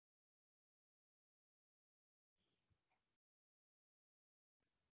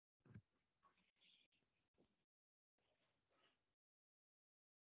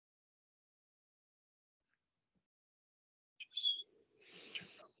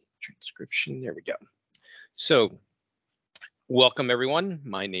description. There we go. So welcome everyone.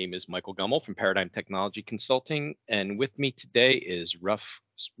 My name is Michael Gummel from Paradigm Technology Consulting, and with me today is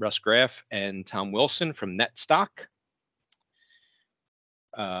Russ Graf and Tom Wilson from Netstock.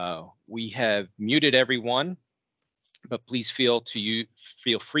 We have muted everyone, but please feel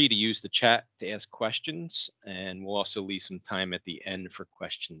free to use the chat to ask questions, and we'll also leave some time at the end for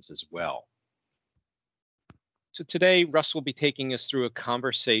questions as well. So today, Russ will be taking us through a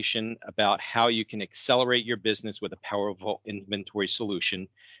conversation about how you can accelerate your business with a powerful inventory solution.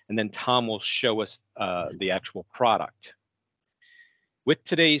 And then Tom will show us the actual product. With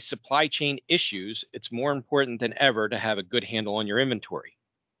today's supply chain issues, it's more important than ever to have a good handle on your inventory.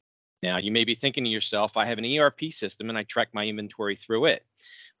 Now, you may be thinking to yourself, I have an ERP system and I track my inventory through it.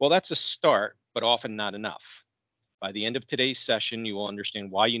 Well, that's a start, but often not enough. By the end of today's session, you will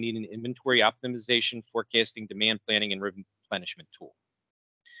understand why you need an inventory optimization, forecasting, demand planning, and replenishment tool.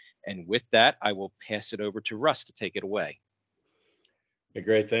 And with that, I will pass it over to Russ to take it away.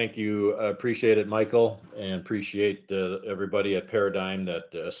 Great. Thank you. Appreciate it, Michael, and appreciate everybody at Paradigm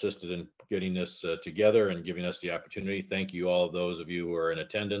that assisted in getting this together and giving us the opportunity. Thank you, all of those of you who are in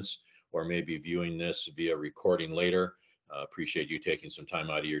attendance or maybe viewing this via recording later. Appreciate you taking some time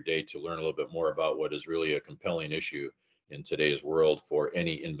out of your day to learn a little bit more about what is really a compelling issue in today's world for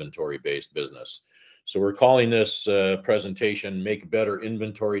any inventory-based business. So we're calling this presentation Make Better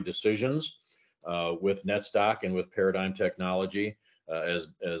Inventory Decisions with Netstock and with Paradigm Technology. As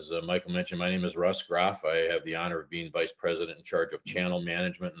Michael mentioned, my name is Russ Graf. I have the honor of being Vice President in charge of channel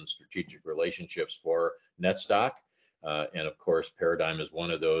management and strategic relationships for Netstock. And of course, Paradigm is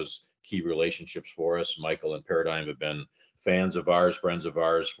one of those key relationships for us. Michael and Paradigm have been fans of ours, friends of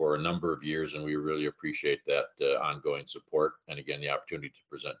ours for a number of years, and we really appreciate that ongoing support. And again, the opportunity to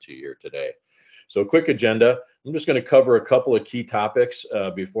present to you here today. So a quick agenda. I'm just going to cover a couple of key topics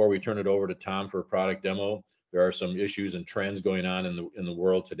before we turn it over to Tom for a product demo. There are some issues and trends going on in the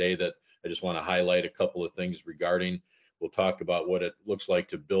world today that I just want to highlight a couple of things regarding. We'll talk about what it looks like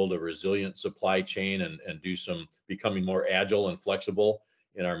to build a resilient supply chain and do some becoming more agile and flexible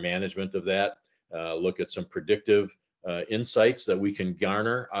in our management of that. Look at some predictive insights that we can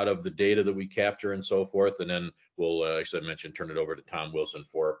garner out of the data that we capture and so forth. And then we'll, as I mentioned, turn it over to Tom Wilson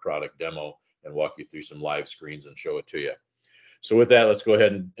for a product demo and walk you through some live screens and show it to you. So with that, let's go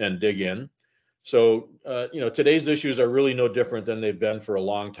ahead and dig in. So, today's issues are really no different than they've been for a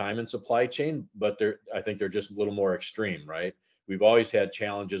long time in supply chain, but I think they're just a little more extreme, right? We've always had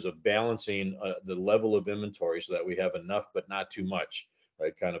challenges of balancing the level of inventory so that we have enough, but not too much,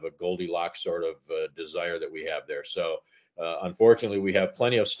 right? Kind of a Goldilocks sort of desire that we have there. So, unfortunately, we have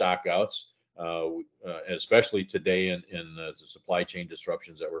plenty of stock outs, especially today in the supply chain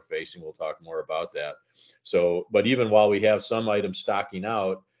disruptions that we're facing. We'll talk more about that. So, but even while we have some items stocking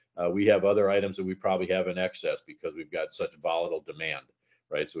out, we have other items that we probably have in excess because we've got such volatile demand,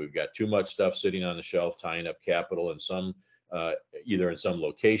 right? So we've got too much stuff sitting on the shelf, tying up capital in some, either in some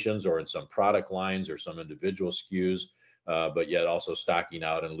locations or in some product lines or some individual SKUs, but yet also stocking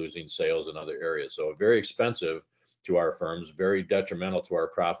out and losing sales in other areas. So very expensive to our firms, very detrimental to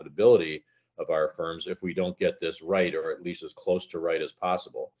our profitability of our firms if we don't get this right, or at least as close to right as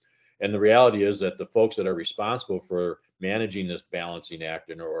possible. And the reality is that the folks that are responsible for managing this balancing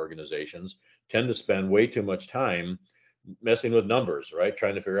act in our organizations tend to spend way too much time messing with numbers, right?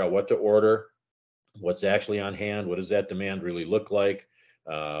 Trying to figure out what to order, what's actually on hand, what does that demand really look like,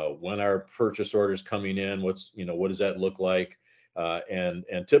 when are purchase orders coming in, what does that look like, and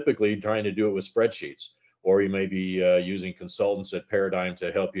typically trying to do it with spreadsheets, or you may be using consultants at Paradigm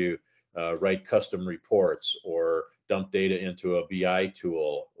to help you write custom reports or dump data into a BI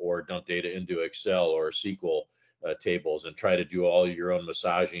tool or dump data into Excel or SQL tables and try to do all your own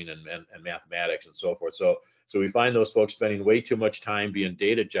massaging and mathematics and so forth. So we find those folks spending way too much time being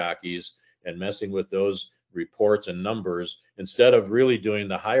data jockeys and messing with those reports and numbers instead of really doing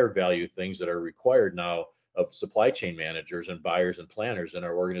the higher value things that are required now of supply chain managers and buyers and planners in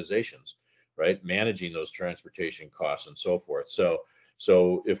our organizations, right? Managing those transportation costs and so forth.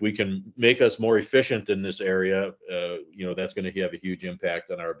 So if we can make us more efficient in this area, that's going to have a huge impact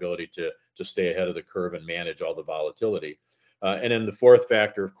on our ability to stay ahead of the curve and manage all the volatility. And then the fourth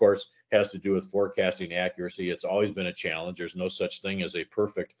factor, of course, has to do with forecasting accuracy. It's always been a challenge. There's no such thing as a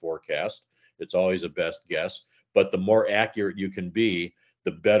perfect forecast. It's always a best guess. But the more accurate you can be,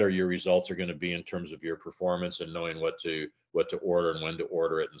 the better your results are going to be in terms of your performance and knowing what to order and when to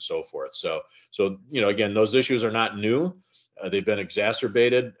order it and so forth. So again, those issues are not new. They've been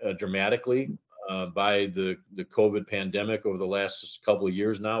exacerbated dramatically by the COVID pandemic over the last couple of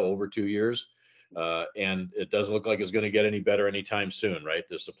years now, over 2 years. And it doesn't look like it's going to get any better anytime soon, right?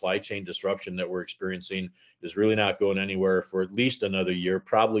 The supply chain disruption that we're experiencing is really not going anywhere for at least another year,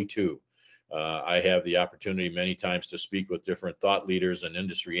 probably two. I have the opportunity many times to speak with different thought leaders and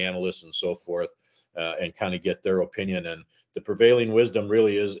industry analysts and so forth, and kind of get their opinion. And the prevailing wisdom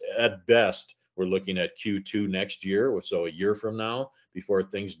really is, at best, we're looking at Q2 next year, so a year from now, before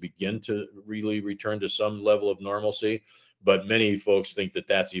things begin to really return to some level of normalcy. But many folks think that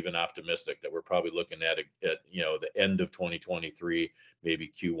that's even optimistic, that we're probably looking at the end of 2023, maybe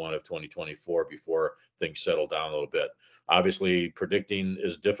Q1 of 2024 before things settle down a little bit. Obviously, predicting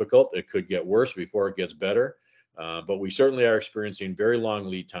is difficult. It could get worse before it gets better, but we certainly are experiencing very long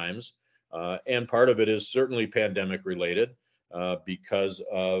lead times, and part of it is certainly pandemic related, because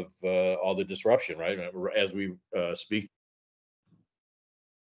of all the disruption, right? As we speak,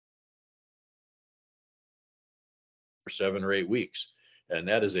 for 7 or 8 weeks. And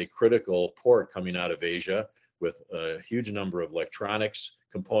that is a critical port coming out of Asia, with a huge number of electronics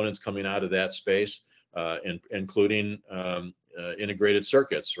components coming out of that space, including integrated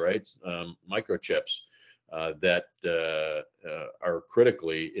circuits, right? Microchips that are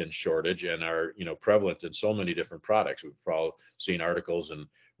critically in shortage and are, prevalent in so many different products. We've all seen articles and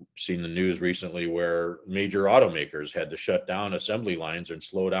seen the news recently where major automakers had to shut down assembly lines and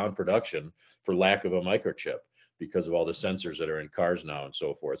slow down production for lack of a microchip, because of all the sensors that are in cars now and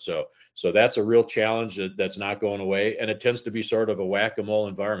so forth. So that's a real challenge that's not going away. And it tends to be sort of a whack-a-mole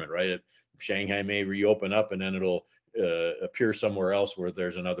environment, right? Shanghai may reopen up and then it'll appear somewhere else where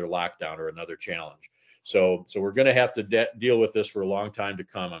there's another lockdown or another challenge. So we're going to have to deal with this for a long time to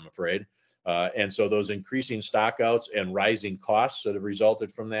come, I'm afraid. And so those increasing stockouts and rising costs that have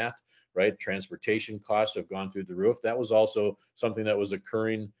resulted from that, right? Transportation costs have gone through the roof. That was also something that was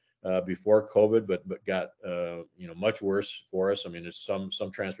occurring before COVID, but got much worse for us. I mean, there's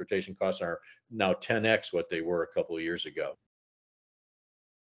some transportation costs are now 10x what they were a couple of years ago.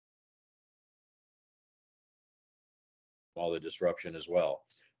 All the disruption as well,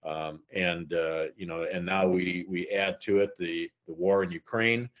 and now we add to it the war in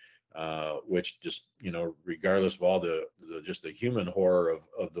Ukraine, which just regardless of all the just the human horror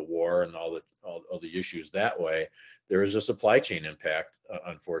of the war and all the issues that way, there is a supply chain impact,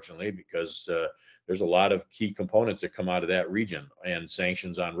 unfortunately, because there's a lot of key components that come out of that region, and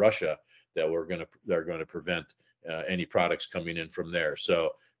sanctions on Russia that are going to prevent any products coming in from there.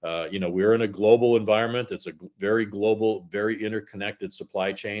 So we're in a global environment. It's a very global, very interconnected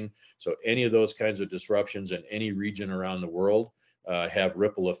supply chain. So any of those kinds of disruptions in any region around the world have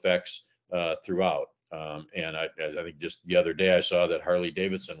ripple effects throughout. And I think just the other day I saw that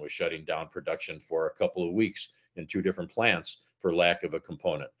Harley-Davidson was shutting down production for a couple of weeks in 2 different plants for lack of a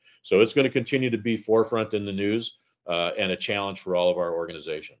component. So it's going to continue to be forefront in the news, and a challenge for all of our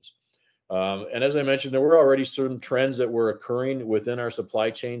organizations. And as I mentioned, there were already certain trends that were occurring within our supply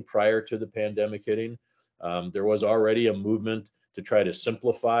chain prior to the pandemic hitting. There was already a movement to try to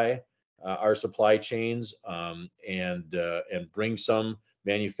simplify our supply chains, and bring some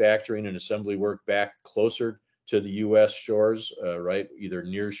manufacturing and assembly work back closer to the U.S. shores, right? Either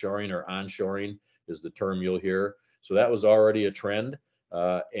nearshoring or onshoring is the term you'll hear. So that was already a trend.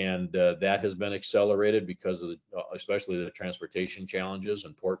 And that has been accelerated because of especially the transportation challenges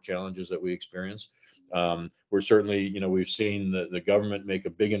and port challenges that we experience. We're certainly, we've seen the government make a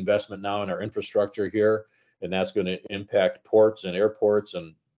big investment now in our infrastructure here, and that's going to impact ports and airports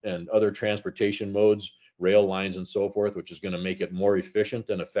and other transportation modes, rail lines and so forth, which is going to make it more efficient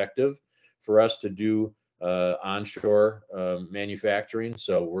and effective for us to do onshore manufacturing.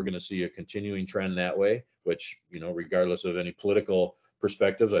 So we're going to see a continuing trend that way, which, regardless of any political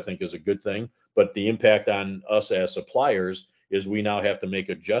perspectives, I think is a good thing. But the impact on us as suppliers is we now have to make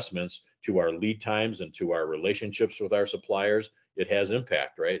adjustments to our lead times and to our relationships with our suppliers. It has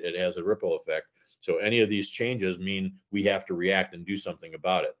impact, right? It has a ripple effect. So any of these changes mean we have to react and do something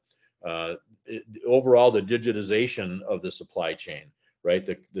about it. Overall, the digitization of the supply chain, right?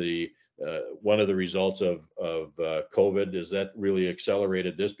 One of the results of COVID is that really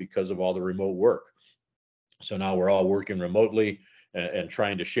accelerated this because of all the remote work. So now we're all working remotely and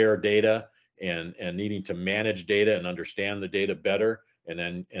trying to share data and needing to manage data and understand the data better, and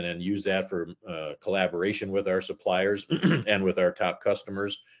then use that for collaboration with our suppliers and with our top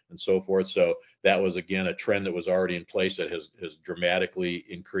customers and so forth. So that was, again, a trend that was already in place that has dramatically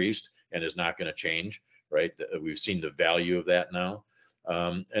increased and is not going to change, right? We've seen the value of that now.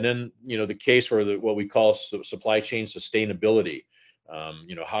 And then, the case for what we call supply chain sustainability.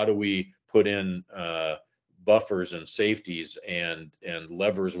 How do we put in buffers and safeties and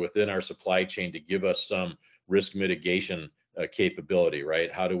levers within our supply chain to give us some risk mitigation capability,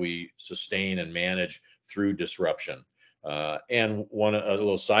 right? How do we sustain and manage through disruption? And a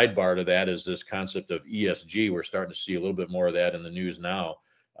little sidebar to that is this concept of ESG. We're starting to see a little bit more of that in the news now,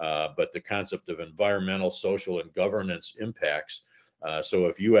 but the concept of environmental, social, and governance impacts. So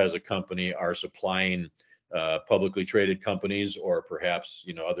if you as a company are supplying publicly traded companies, or perhaps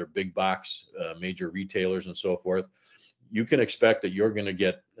other big box major retailers and so forth, you can expect that you're going to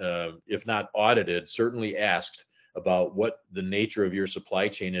get, if not audited, certainly asked about what the nature of your supply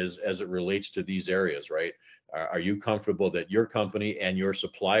chain is as it relates to these areas, right? Are you comfortable that your company and your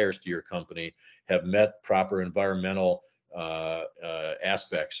suppliers to your company have met proper environmental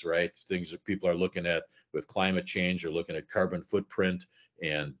aspects, right? Things that people are looking at with climate change, or looking at carbon footprint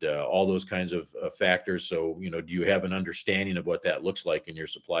and all those kinds of factors. So, do you have an understanding of what that looks like in your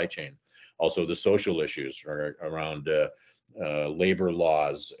supply chain? Also, the social issues around labor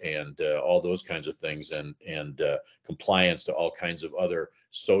laws and all those kinds of things, and compliance to all kinds of other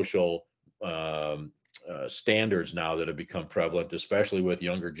social standards now that have become prevalent, especially with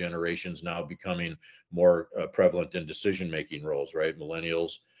younger generations now becoming more prevalent in decision-making roles, right?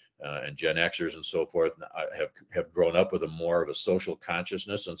 Millennials and Gen Xers and so forth have grown up with a more of a social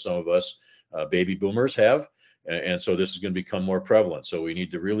consciousness than some of us baby boomers have. And so this is going to become more prevalent. So we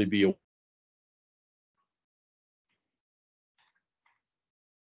need to really be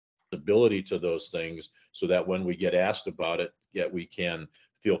ability to those things, so that when we get asked about it, yet we can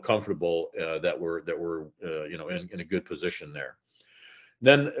feel comfortable that we're in a good position there.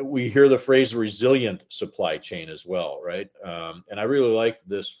 Then we hear the phrase resilient supply chain as well, right? And I really like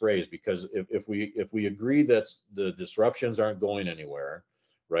this phrase, because if we agree that the disruptions aren't going anywhere,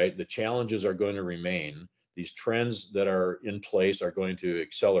 right? The challenges are going to remain. These trends that are in place are going to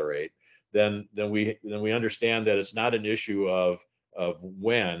accelerate. Then we understand that it's not an issue of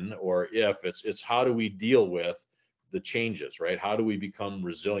when or if, it's how do we deal with the changes, right? How do we become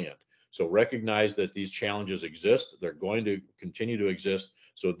resilient? So recognize that these challenges exist. They're going to continue to exist.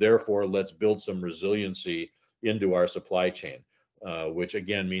 So therefore, let's build some resiliency into our supply chain, which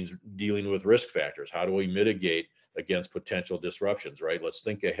again means dealing with risk factors. How do we mitigate against potential disruptions, right? Let's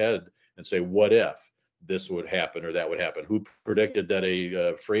think ahead and say, what if this would happen or that would happen? Who predicted that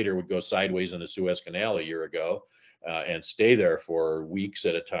a freighter would go sideways in the Suez Canal a year ago and stay there for weeks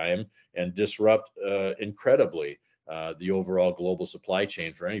at a time and disrupt incredibly the overall global supply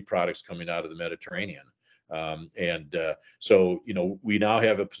chain for any products coming out of the Mediterranean? So, we now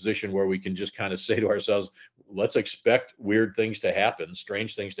have a position where we can just kind of say to ourselves, let's expect weird things to happen,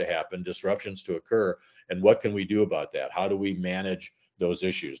 strange things to happen, disruptions to occur. And what can we do about that? How do we manage those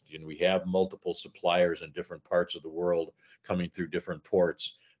issues? We have multiple suppliers in different parts of the world coming through different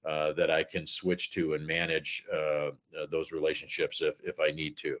ports that I can switch to and manage those relationships if I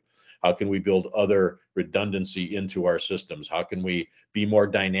need to? How can we build other redundancy into our systems? How can we be more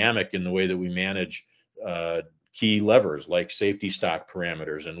dynamic in the way that we manage key levers like safety stock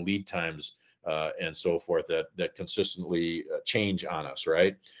parameters and lead times and so forth that consistently change on us,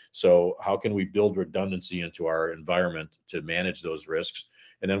 right? So how can we build redundancy into our environment to manage those risks?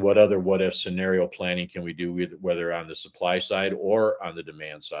 And then what other what if scenario planning can we do, whether on the supply side or on the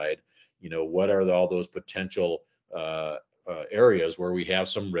demand side? What are all those potential areas where we have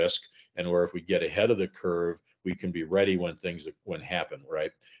some risk, and where if we get ahead of the curve, we can be ready when things happen,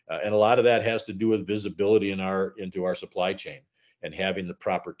 right? And a lot of that has to do with visibility into our supply chain and having the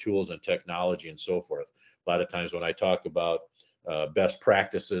proper tools and technology and so forth. A lot of times when I talk about best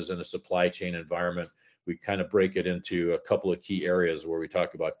practices in a supply chain environment, we kind of break it into a couple of key areas where we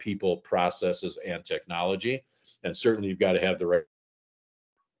talk about people, processes, and technology. And certainly you've got to have the right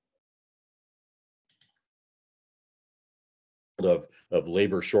of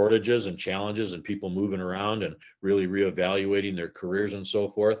labor shortages and challenges and people moving around and really reevaluating their careers and so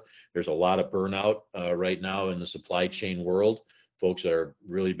forth. There's a lot of burnout right now in the supply chain world. Folks are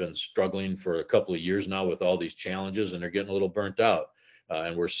really been struggling for a couple of years now with all these challenges, and they're getting a little burnt out.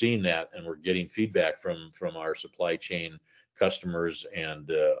 And we're seeing that, and we're getting feedback from our supply chain customers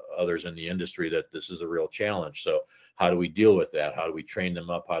and others in the industry that this is a real challenge. So how do we deal with that? How do we train them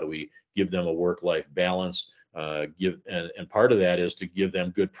up? How do we give them a work-life balance? And part of that is to give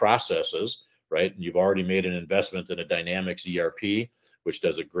them good processes, right? And you've already made an investment in a Dynamics ERP, which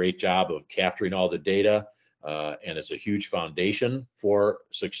does a great job of capturing all the data, and it's a huge foundation for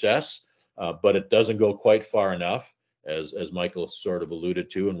success. But it doesn't go quite far enough, as Michael sort of alluded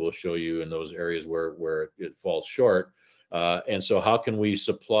to, and we'll show you in those areas where it falls short. And so how can we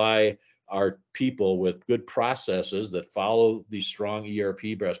supply our people with good processes that follow these strong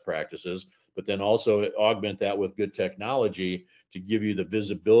ERP best practices, but then also augment that with good technology to give you the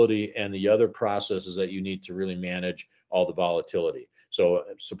visibility and the other processes that you need to really manage all the volatility. So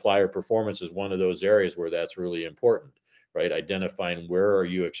supplier performance is one of those areas where that's really important, right? Identifying where are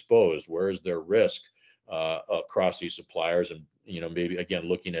you exposed, where is there risk across these suppliers, and maybe again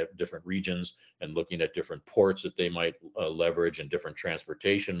looking at different regions and looking at different ports that they might leverage and different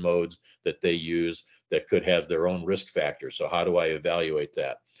transportation modes that they use that could have their own risk factors. So how do I evaluate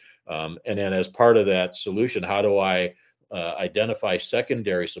that? And then as part of that solution, how do I identify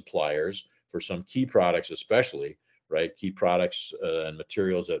secondary suppliers for some key products, especially, right? Key products and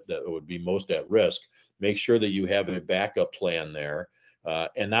materials that would be most at risk. Make sure that you have a backup plan there.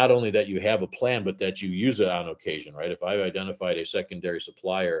 And not only that you have a plan, but that you use it on occasion, right? If I've identified a secondary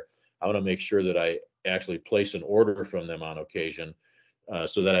supplier, I want to make sure that I actually place an order from them on occasion,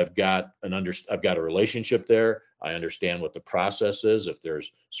 so that I've got a relationship there. I understand what the process is. If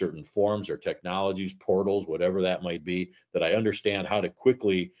there's certain forms or technologies, portals, whatever that might be, that I understand how to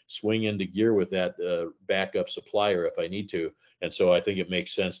quickly swing into gear with that backup supplier if I need to. And so I think it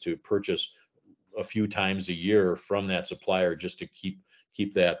makes sense to purchase a few times a year from that supplier just to keep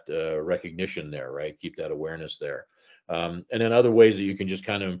that recognition there, right? Keep that awareness there. And then other ways that you can just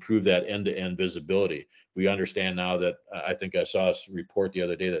kind of improve that end-to-end visibility. We understand now that I think I saw a report the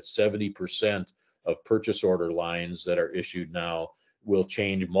other day that 70% of purchase order lines that are issued now will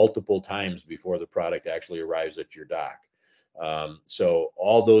change multiple times before the product actually arrives at your dock. So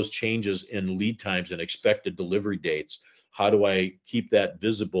all those changes in lead times and expected delivery dates, how do I keep that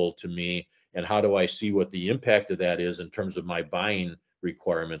visible to me? And how do I see what the impact of that is in terms of my buying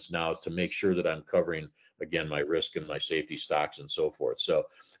requirements now to make sure that I'm covering, again, my risk and my safety stocks and so forth. So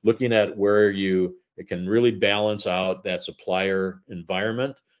looking at where it can really balance out that supplier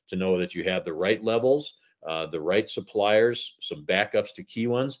environment to know that you have the right levels, the right suppliers, some backups to key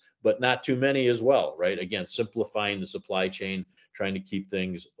ones, but not too many as well, right? Again, simplifying the supply chain, trying to keep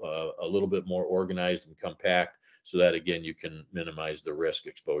things a little bit more organized and compact so that, again, you can minimize the risk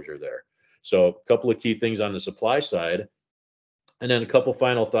exposure there. So a couple of key things on the supply side. And then a couple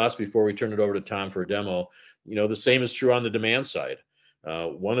final thoughts before we turn it over to Tom for a demo. The same is true on the demand side.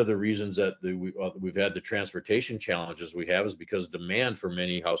 One of the reasons that we've had the transportation challenges we have is because demand for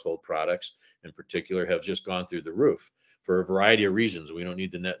many household products in particular have just gone through the roof for a variety of reasons. We don't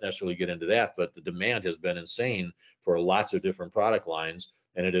need to necessarily get into that, but the demand has been insane for lots of different product lines,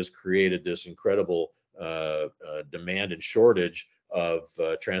 and it has created this incredible demand and shortage of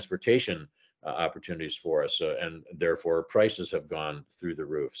transportation opportunities for us, and therefore prices have gone through the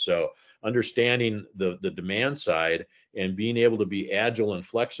roof. So understanding the demand side and being able to be agile and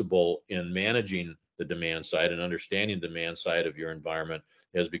flexible in managing the demand side and understanding the demand side of your environment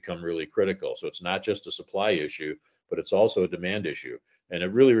has become really critical. So it's not just a supply issue, but it's also a demand issue, and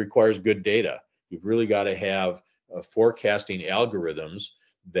it really requires good data. You've really got to have forecasting algorithms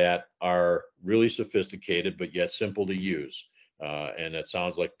that are really sophisticated but yet simple to use. And it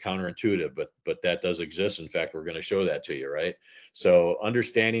sounds like counterintuitive, but that does exist. In fact, we're going to show that to you, right? So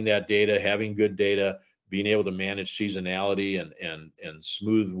understanding that data, having good data, being able to manage seasonality and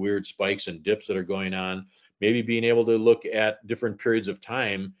smooth weird spikes and dips that are going on, maybe being able to look at different periods of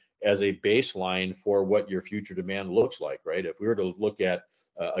time as a baseline for what your future demand looks like, right? If we were to look at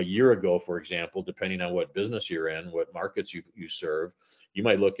a year ago, for example, depending on what business you're in, what markets you serve, you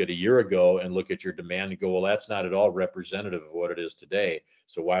might look at a year ago and look at your demand and go, well, that's not at all representative of what it is today.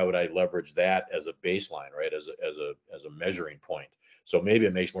 So why would I leverage that as a baseline, right? As a measuring point. So maybe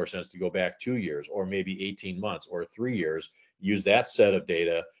it makes more sense to go back 2 years or maybe 18 months or 3 years, use that set of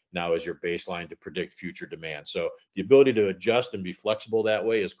data now as your baseline to predict future demand. So the ability to adjust and be flexible that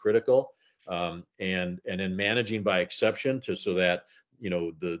way is critical. And then managing by exception so that,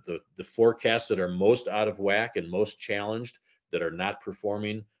 the forecasts that are most out of whack and most challenged, that are not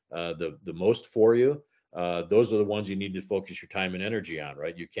performing the most for you, those are the ones you need to focus your time and energy on,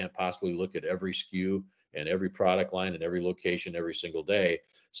 right? You can't possibly look at every SKU and every product line and every location every single day.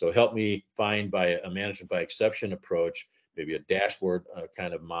 So help me find by a management by exception approach, maybe a dashboard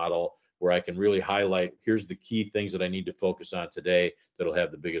kind of model where I can really highlight, here's the key things that I need to focus on today that'll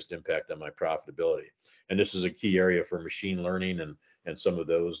have the biggest impact on my profitability. And this is a key area for machine learning and some of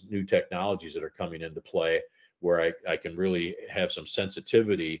those new technologies that are coming into play, where I can really have some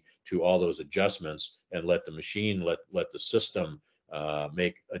sensitivity to all those adjustments and let the machine, let the system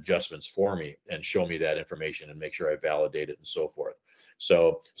make adjustments for me and show me that information and make sure I validate it and so forth.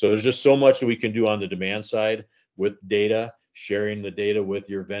 So there's just so much that we can do on the demand side with data, sharing the data with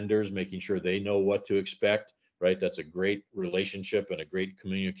your vendors, making sure they know what to expect, right? That's a great relationship and a great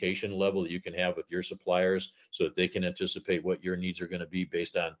communication level that you can have with your suppliers so that they can anticipate what your needs are going to be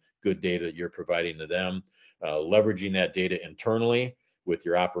based on good data that you're providing to them. Leveraging that data internally with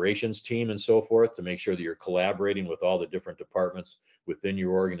your operations team and so forth to make sure that you're collaborating with all the different departments within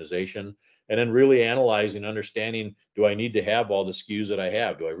your organization. And then really analyzing, understanding, do I need to have all the SKUs that I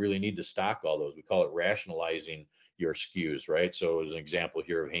have? Do I really need to stock all those? We call it rationalizing your SKUs, right? So as an example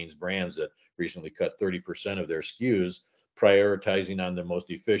here of Hanes Brands that recently cut 30% of their SKUs, prioritizing on the most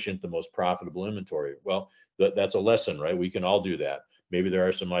efficient, the most profitable inventory. Well, that's a lesson, right? We can all do that. Maybe there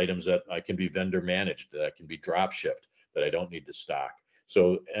are some items that I can be vendor managed, that can be drop shipped, that I don't need to stock.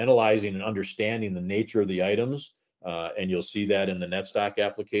 So analyzing and understanding the nature of the items, and you'll see that in the Netstock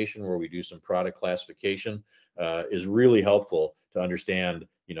application where we do some product classification, is really helpful to understand,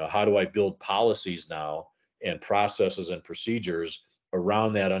 how do I build policies now and processes and procedures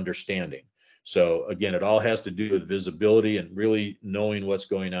around that understanding. So again, it all has to do with visibility and really knowing what's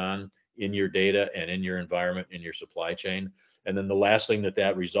going on in your data and in your environment, in your supply chain. And then the last thing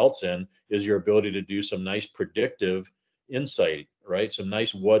that results in is your ability to do some nice predictive insight, right? Some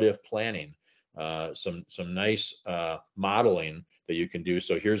nice what if planning, some nice modeling that you can do.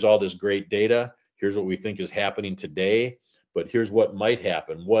 So here's all this great data. Here's what we think is happening today, but here's what might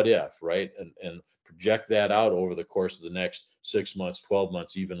happen. What if, right? And project that out over the course of the next 6 months, 12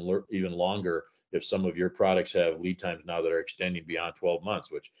 months, even longer. If some of your products have lead times now that are extending beyond 12 months,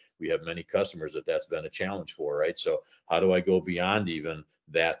 which we have many customers that's been a challenge for, right? So how do I go beyond even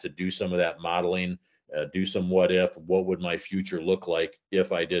that to do some of that modeling, do some what would my future look like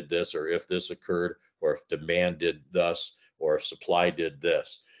if I did this, or if this occurred, or if demand did thus, or if supply did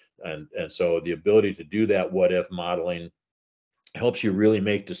this. And so the ability to do that what if modeling helps you really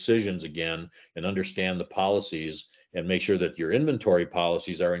make decisions again and understand the policies and make sure that your inventory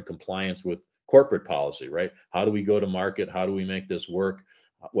policies are in compliance with corporate policy, right? How do we go to market? How do we make this work?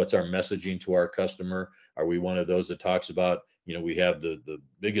 What's our messaging to our customer? Are we one of those that talks about, we have the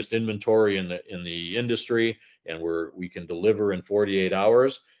biggest inventory in the industry and we can deliver in 48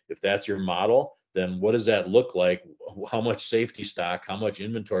 hours? If that's your model, then what does that look like? How much safety stock, how much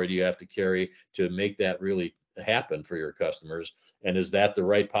inventory do you have to carry to make that really happen for your customers? And is that the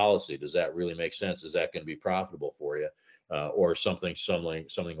right policy? Does that really make sense? Is that going to be profitable for you, or something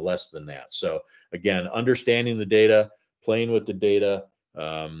less than that? So again, understanding the data, playing with the data,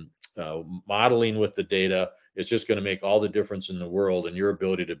 modeling with the data, it's just going to make all the difference in the world in your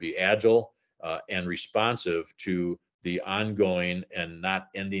ability to be agile and responsive to the ongoing and not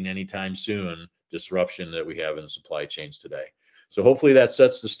ending anytime soon disruption that we have in supply chains today. So hopefully that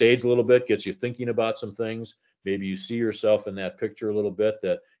sets the stage a little bit, gets you thinking about some things. Maybe you see yourself in that picture a little bit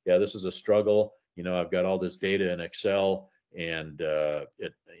that, yeah, this is a struggle. I've got all this data in Excel and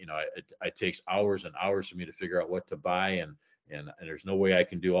it takes hours and hours for me to figure out what to buy. And there's no way I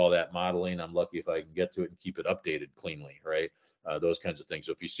can do all that modeling. I'm lucky if I can get to it and keep it updated cleanly, right? Those kinds of things.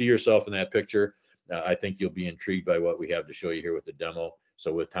 So if you see yourself in that picture, I think you'll be intrigued by what we have to show you here with the demo.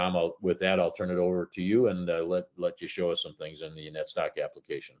 So with Tom, I'll turn it over to you and let you show us some things in the Netstock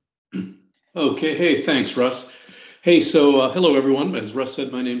application. Okay. Hey, thanks, Russ. Hey, so hello, everyone. As Russ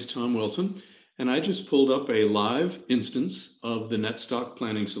said, my name is Tom Wilson, and I just pulled up a live instance of the Netstock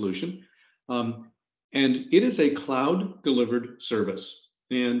planning solution. And it is a cloud-delivered service.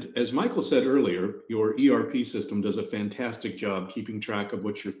 And as Michael said earlier, your ERP system does a fantastic job keeping track of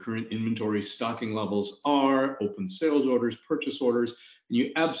what your current inventory stocking levels are, open sales orders, purchase orders, and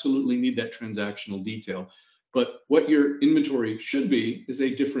you absolutely need that transactional detail. But what your inventory should be is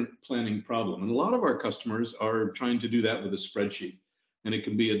a different planning problem. And a lot of our customers are trying to do that with a spreadsheet. And it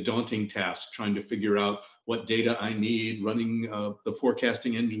can be a daunting task trying to figure out what data I need, running the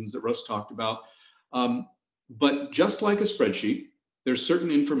forecasting engines that Russ talked about. But just like a spreadsheet, there's certain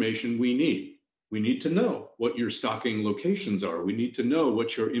information we need. We need to know what your stocking locations are. We need to know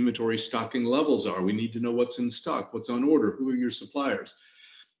what your inventory stocking levels are. We need to know what's in stock, what's on order, who are your suppliers.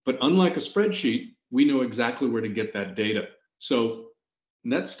 But unlike a spreadsheet, we know exactly where to get that data. So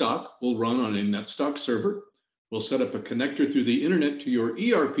Netstock will run on a Netstock server. We'll set up a connector through the internet to your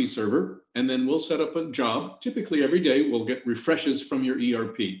ERP server, and then we'll set up a job. Typically every day we'll get refreshes from your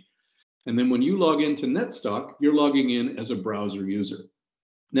ERP. And then when you log into Netstock, you're logging in as a browser user.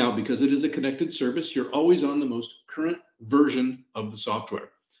 Now, because it is a connected service, you're always on the most current version of the software.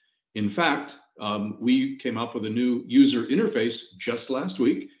 In fact, we came up with a new user interface just last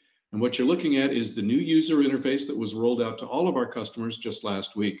week. And what you're looking at is the new user interface that was rolled out to all of our customers just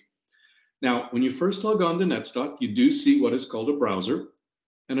last week. Now, when you first log on to Netstock, you do see what is called a browser.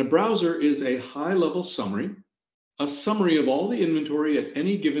 And a browser is a high-level summary, a summary of all the inventory at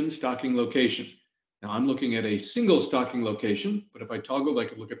any given stocking location. Now, I'm looking at a single stocking location, but if I toggle, I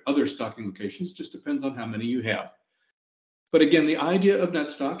can look at other stocking locations. Just depends on how many you have. But again, the idea of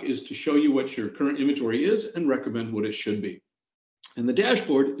Netstock is to show you what your current inventory is and recommend what it should be. And the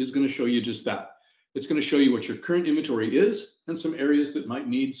dashboard is going to show you just that. It's going to show you what your current inventory is and some areas that might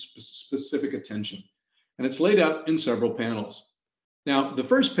need specific attention. And it's laid out in several panels. Now, the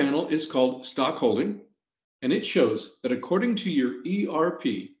first panel is called Stock Holding, and it shows that according to your ERP,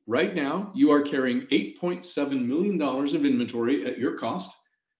 right now, you are carrying $8.7 million of inventory at your cost.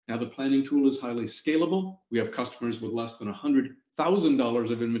 Now, the planning tool is highly scalable. We have customers with less than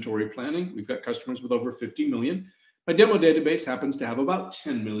 $100,000 of inventory planning. We've got customers with over 50 million. My demo database happens to have about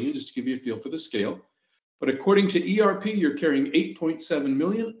 10 million, just to give you a feel for the scale. But according to ERP, you're carrying 8.7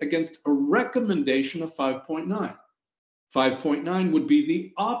 million against a recommendation of 5.9. 5.9 would be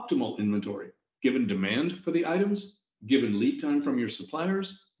the optimal inventory, given demand for the items, given lead time from your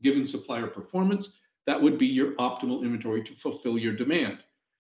suppliers, given supplier performance. That would be your optimal inventory to fulfill your demand.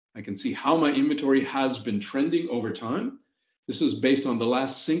 I can see how my inventory has been trending over time. This is based on the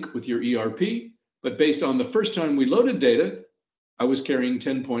last sync with your ERP, but based on the first time we loaded data, I was carrying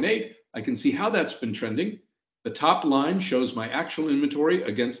 10.8. I can see how that's been trending. The top line shows my actual inventory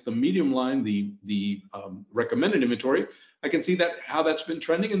against the medium line, the recommended inventory. I can see that how that's been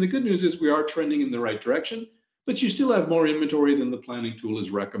trending. And the good news is we are trending in the right direction, but you still have more inventory than the planning tool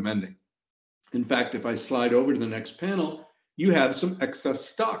is recommending. In fact, if I slide over to the next panel, you have some excess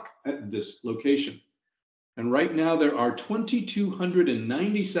stock at this location. And right now there are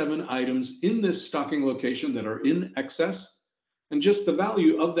 2,297 items in this stocking location that are in excess. And just the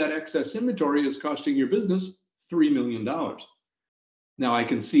value of that excess inventory is costing your business $3 million. Now I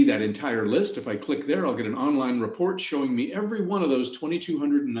can see that entire list. If I click there, I'll get an online report showing me every one of those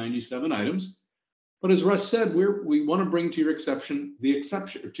 2,297 items. But as Russ said, we want to bring to your attention the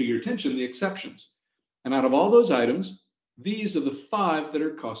exceptions. And out of all those items, these are the 5 that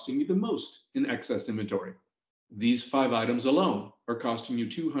are costing you the most in excess inventory. These 5 items alone are costing you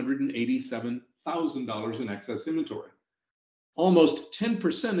 $287,000 in excess inventory. Almost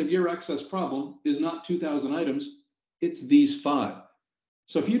 10% of your excess problem is not 2,000 items, it's these 5.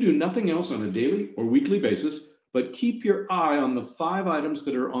 So if you do nothing else on a daily or weekly basis, but keep your eye on the 5 items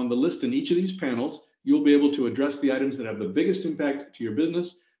that are on the list in each of these panels, you'll be able to address the items that have the biggest impact to your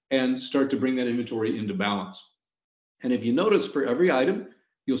business and start to bring that inventory into balance. And if you notice, for every item,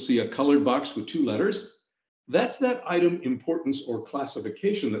 you'll see a colored box with 2 letters. That's that item importance or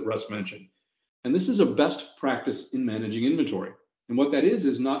classification that Russ mentioned. And this is a best practice in managing inventory. And what that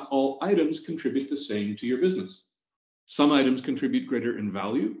is not all items contribute the same to your business. Some items contribute greater in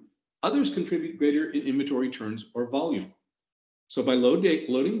value, others contribute greater in inventory turns or volume. So by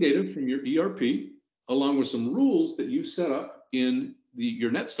loading data from your ERP, along with some rules that you set up in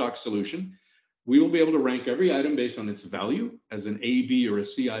your Netstock solution, we will be able to rank every item based on its value as an A, B, or a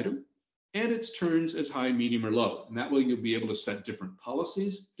C item, and its turns as high, medium, or low. And that way you'll be able to set different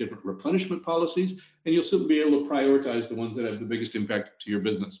policies, different replenishment policies, and you'll still be able to prioritize the ones that have the biggest impact to your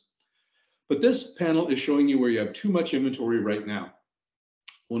business. But this panel is showing you where you have too much inventory right now.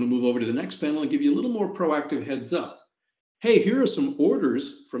 I want to move over to the next panel and give you a little more proactive heads up. Hey, here are some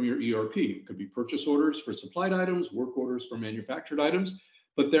orders from your ERP. It could be purchase orders for supplied items, work orders for manufactured items,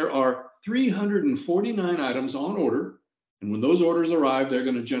 but there are 349 items on order. And when those orders arrive, they're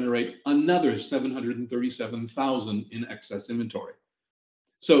going to generate another 737,000 in excess inventory.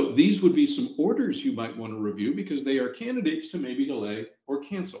 So these would be some orders you might want to review because they are candidates to maybe delay or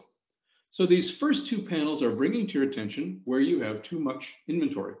cancel. So these first 2 panels are bringing to your attention where you have too much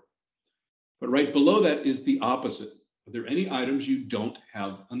inventory. But right below that is the opposite. Are there any items you don't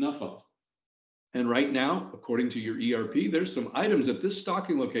have enough of? And right now, according to your ERP, there's some items at this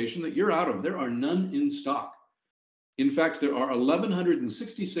stocking location that you're out of. There are none in stock. In fact, there are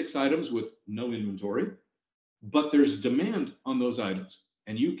 1,166 items with no inventory, but there's demand on those items.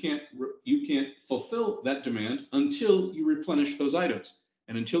 And you can't fulfill that demand until you replenish those items.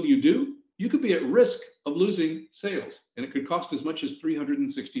 And until you do, you could be at risk of losing sales. And it could cost as much as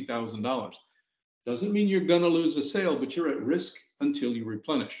 $360,000. Doesn't mean you're going to lose a sale, but you're at risk until you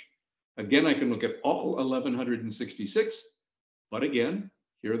replenish. Again, I can look at all 1,166, but again,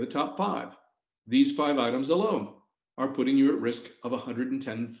 here are the top 5. These 5 items alone are putting you at risk of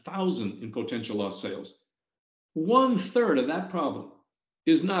 110,000 in potential lost sales. 1/3 of that problem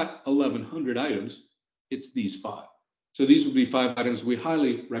is not 1,100 items, it's these 5. So these would be 5 items we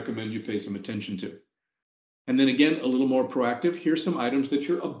highly recommend you pay some attention to. And then again, a little more proactive, here's some items that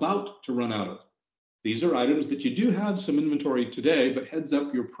you're about to run out of. These are items that you do have some inventory today, but heads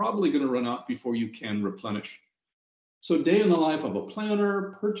up, you're probably going to run out before you can replenish. So day in the life of a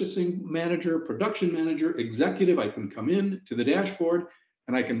planner, purchasing manager, production manager, executive, I can come in to the dashboard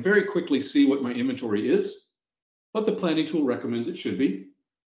and I can very quickly see what my inventory is, what the planning tool recommends it should be.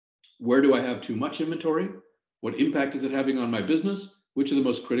 Where do I have too much inventory? What impact is it having on my business? Which are the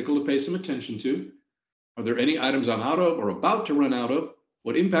most critical to pay some attention to? Are there any items I'm out of or about to run out of?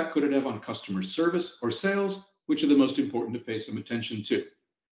 What impact could it have on customer service or sales? Which are the most important to pay some attention to?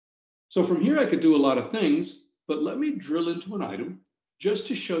 So from here, I could do a lot of things, but let me drill into an item just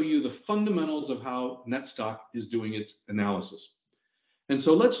to show you the fundamentals of how Netstock is doing its analysis. And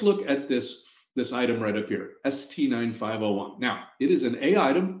so let's look at this item right up here, ST9501. Now, it is an A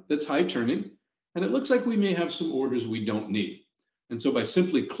item that's high turning, and it looks like we may have some orders we don't need. And so by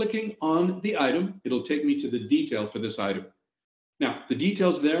simply clicking on the item, it'll take me to the detail for this item. Now, the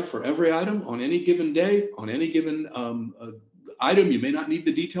detail's there for every item on any given day, on any given item. You may not need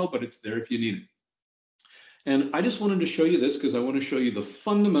the detail, but it's there if you need it. And I just wanted to show you this because I want to show you the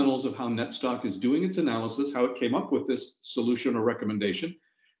fundamentals of how Netstock is doing its analysis, how it came up with this solution or recommendation,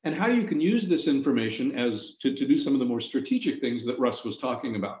 and how you can use this information as to do some of the more strategic things that Russ was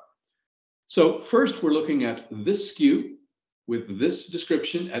talking about. So first, we're looking at this SKU with this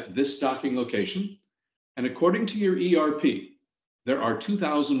description at this stocking location. And according to your ERP, there are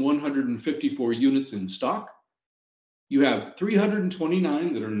 2,154 units in stock. You have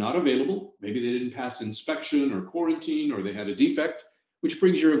 329 that are not available. Maybe they didn't pass inspection or quarantine, or they had a defect, which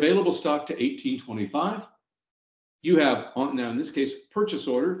brings your available stock to 1,825. You have, now in this case, purchase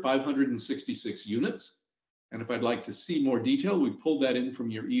order, 566 units. And if I'd like to see more detail, we pulled that in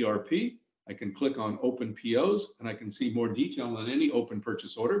from your ERP. I can click on open POs and I can see more detail on any open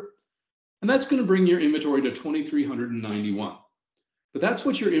purchase order. And that's going to bring your inventory to 2,391. But that's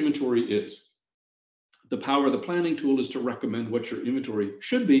what your inventory is. The power of the planning tool is to recommend what your inventory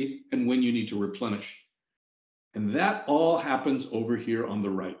should be and when you need to replenish. And that all happens over here on the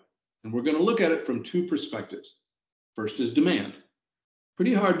right. And we're going to look at it from two perspectives. First is demand.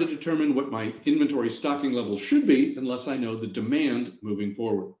 Pretty hard to determine what my inventory stocking level should be unless I know the demand moving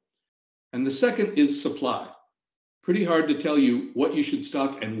forward. And the second is supply. Pretty hard to tell you what you should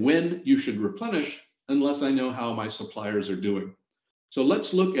stock and when you should replenish unless I know how my suppliers are doing. So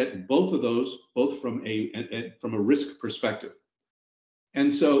let's look at both of those, both from a risk perspective.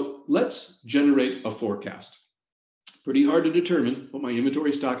 And so let's generate a forecast. Pretty hard to determine what my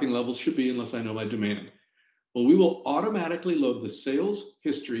inventory stocking levels should be unless I know my demand. Well, we will automatically load the sales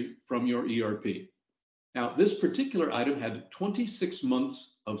history from your ERP. Now, this particular item had 26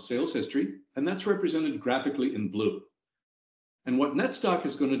 months of sales history, and that's represented graphically in blue. And what Netstock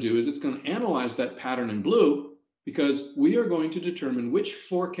is going to do is it's going to analyze that pattern in blue, because we are going to determine which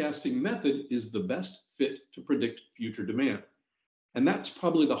forecasting method is the best fit to predict future demand. And that's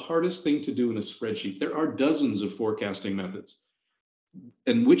probably the hardest thing to do in a spreadsheet. There are dozens of forecasting methods.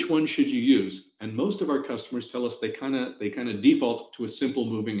 And which one should you use? And most of our customers tell us they kind of default to a simple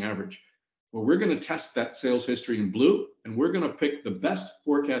moving average. Well, we're going to test that sales history in blue, and we're going to pick the best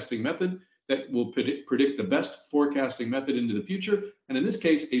forecasting method that will predict the best forecasting method into the future. And in this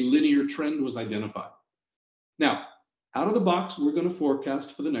case, a linear trend was identified. Now, out of the box, we're going to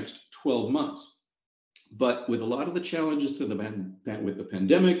forecast for the next 12 months. But with a lot of the challenges with the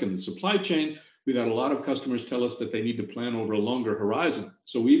pandemic and the supply chain, we've had a lot of customers tell us that they need to plan over a longer horizon.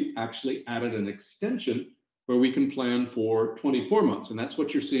 So we've actually added an extension where we can plan for 24 months. And that's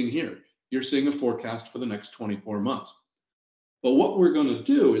what you're seeing here. You're seeing a forecast for the next 24 months. But what we're going to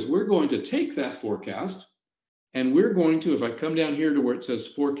do is we're going to take that forecast and we're going to, if I come down here to where it says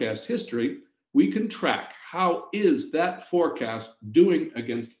forecast history, we can track how is that forecast doing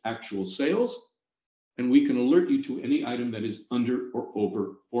against actual sales, and we can alert you to any item that is under or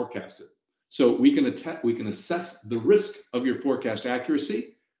over forecasted. So we can assess the risk of your forecast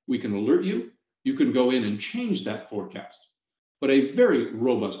accuracy. We can alert you. You can go in and change that forecast, but a very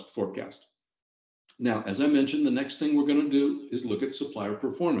robust forecast. Now, as I mentioned, the next thing we're going to do is look at supplier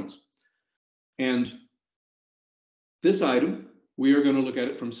performance. And this item, we are going to look at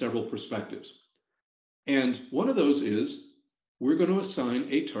it from several perspectives. And one of those is we're going to assign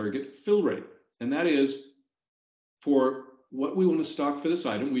a target fill rate. And that is for what we want to stock for this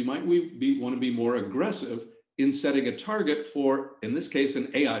item, we want to be more aggressive in setting a target for, in this case, an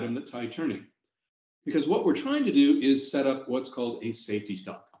A item that's high turning. Because what we're trying to do is set up what's called a safety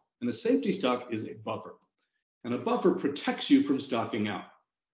stock. And a safety stock is a buffer. And a buffer protects you from stocking out.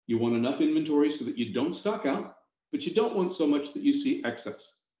 You want enough inventory so that you don't stock out, but you don't want so much that you see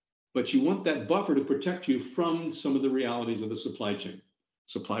excess. But you want that buffer to protect you from some of the realities of the supply chain.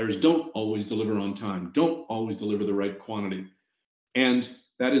 Suppliers don't always deliver on time, don't always deliver the right quantity. And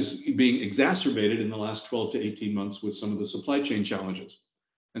that is being exacerbated in the last 12 to 18 months with some of the supply chain challenges.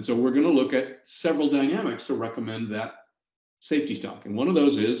 And so we're going to look at several dynamics to recommend that safety stock. And one of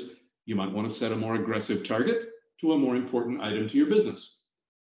those is you might want to set a more aggressive target to a more important item to your business.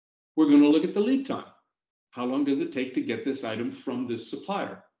 We're going to look at the lead time. How long does it take to get this item from this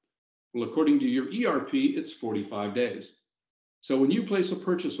supplier? Well, according to your ERP, it's 45 days. So when you place a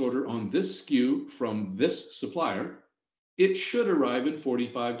purchase order on this SKU from this supplier, it should arrive in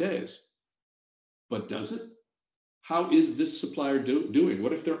 45 days. But does it? How is this supplier doing?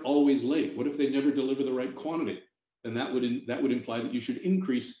 What if they're always late? What if they never deliver the right quantity? Then that would imply that you should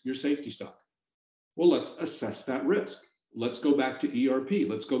increase your safety stock. Well, let's assess that risk. Let's go back to ERP.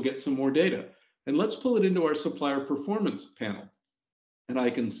 Let's go get some more data. And let's pull it into our supplier performance panel. And I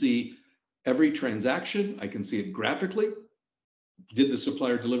can see every transaction. I can see it graphically. Did the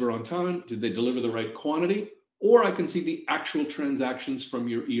supplier deliver on time? Did they deliver the right quantity? Or I can see the actual transactions from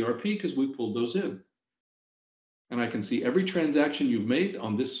your ERP because we pulled those in. And I can see every transaction you've made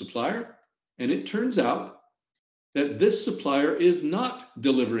on this supplier. And it turns out that this supplier is not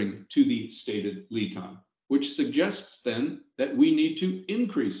delivering to the stated lead time, which suggests then that we need to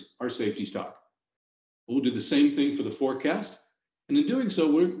increase our safety stock. We'll do the same thing for the forecast. And in doing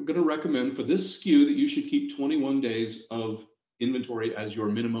so, we're going to recommend for this SKU that you should keep 21 days of inventory as your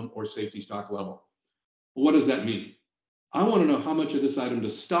minimum or safety stock level. Well, what does that mean? I want to know how much of this item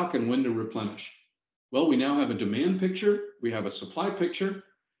to stock and when to replenish. Well, we now have a demand picture, we have a supply picture,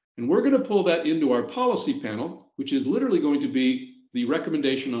 and we're going to pull that into our policy panel, which is literally going to be the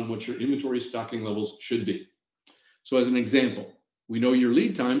recommendation on what your inventory stocking levels should be. So as an example, we know your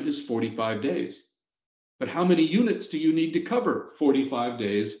lead time is 45 days, but how many units do you need to cover 45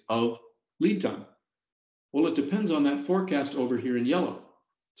 days of lead time? Well, it depends on that forecast over here in yellow.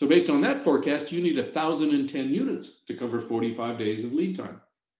 So based on that forecast, you need 1,010 units to cover 45 days of lead time.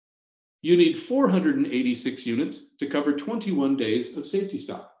 You need 486 units to cover 21 days of safety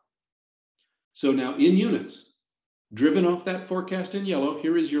stock. So now in units, driven off that forecast in yellow,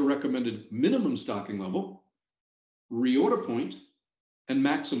 here is your recommended minimum stocking level, reorder point, and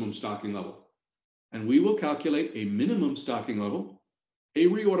maximum stocking level. And we will calculate a minimum stocking level, a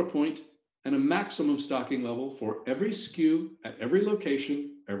reorder point, and a maximum stocking level for every SKU at every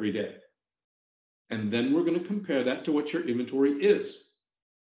location every day. And then we're going to compare that to what your inventory is.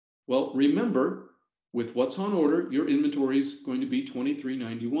 Well, remember, with what's on order, your inventory is going to be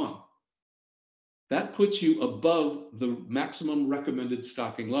 $23.91. That puts you above the maximum recommended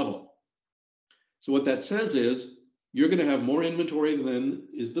stocking level. So what that says is you're going to have more inventory than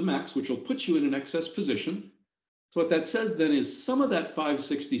is the max, which will put you in an excess position. So what that says then is some of that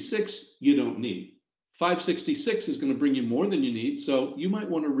 566 you don't need. 566 is going to bring you more than you need, so you might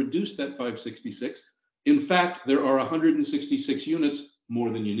want to reduce that 566. In fact, there are 166 units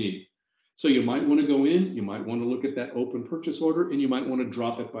more than you need. So you might want to go in, you might want to look at that open purchase order, and you might want to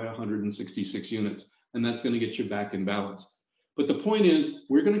drop it by 166 units, and that's going to get you back in balance. But the point is,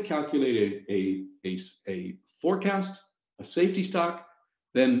 we're going to calculate a forecast, a safety stock,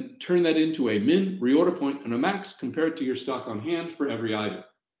 then turn that into a min, reorder point, and a max compared to your stock on hand for every item.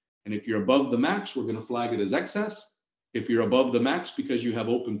 And if you're above the max, we're going to flag it as excess. If you're above the max because you have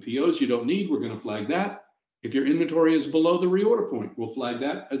open POs you don't need, we're going to flag that. If your inventory is below the reorder point, we'll flag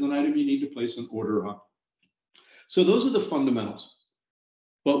that as an item you need to place an order on. So those are the fundamentals.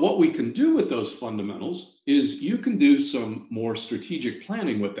 But what we can do with those fundamentals is you can do some more strategic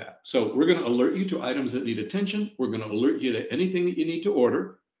planning with that. So we're going to alert you to items that need attention. We're going to alert you to anything that you need to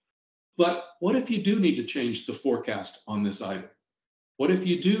order. But what if you do need to change the forecast on this item? What if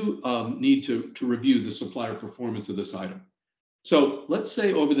you do need to review the supplier performance of this item? So let's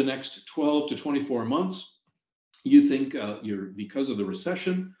say over the next 12 to 24 months, you think because of the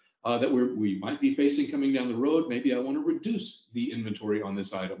recession that we might be facing coming down the road, maybe I want to reduce the inventory on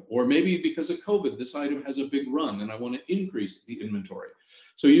this item. Or maybe because of COVID, this item has a big run and I want to increase the inventory.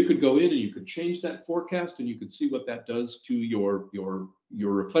 So you could go in and you could change that forecast and you could see what that does to your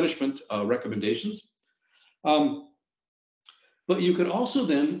replenishment recommendations. But you could also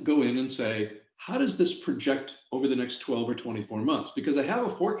then go in and say, how does this project over the next 12 or 24 months? Because I have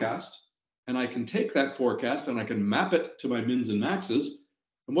a forecast and I can take that forecast and I can map it to my mins and maxes.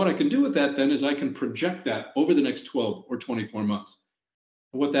 And what I can do with that then is I can project that over the next 12 or 24 months.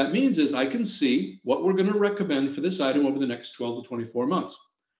 And what that means is I can see what we're going to recommend for this item over the next 12 to 24 months.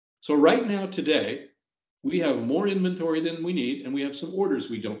 So right now, today, we have more inventory than we need and we have some orders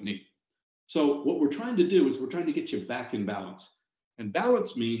we don't need. So what we're trying to do is we're trying to get you back in balance. And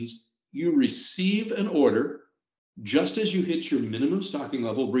balance means you receive an order just as you hit your minimum stocking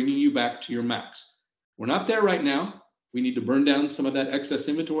level, bringing you back to your max. We're not there right now. We need to burn down some of that excess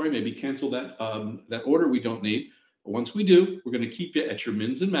inventory, maybe cancel that, that order we don't need. But once we do, we're going to keep you at your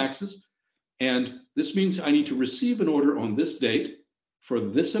mins and maxes. And this means I need to receive an order on this date for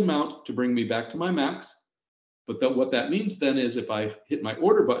this amount to bring me back to my max. But what that means then is if I hit my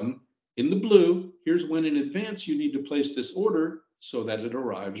order button, In the blue, here's when in advance you need to place this order so that it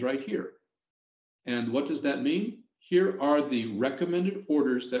arrives right here. And what does that mean? Here are the recommended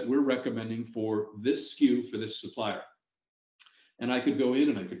orders that we're recommending for this SKU for this supplier. And I could go in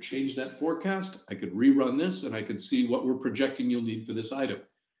and I could change that forecast. I could rerun this and I could see what we're projecting you'll need for this item.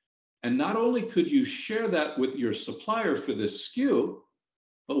 And not only could you share that with your supplier for this SKU,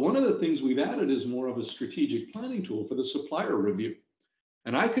 but one of the things we've added is more of a strategic planning tool for the supplier review.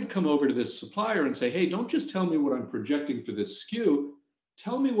 And I could come over to this supplier and say, hey, don't just tell me what I'm projecting for this SKU,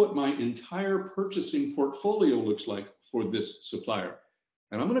 tell me what my entire purchasing portfolio looks like for this supplier.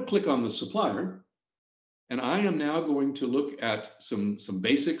 And I'm going to click on the supplier. And I am now going to look at some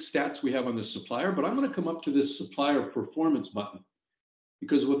basic stats we have on this supplier, but I'm going to come up to this supplier performance button.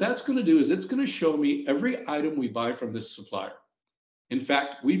 Because what that's going to do is it's going to show me every item we buy from this supplier. In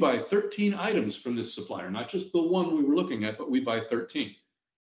fact, we buy 13 items from this supplier, not just the one we were looking at, but we buy 13.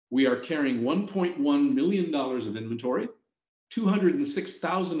 We are carrying $1.1 million of inventory.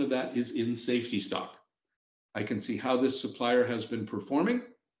 206,000 of that is in safety stock. I can see how this supplier has been performing.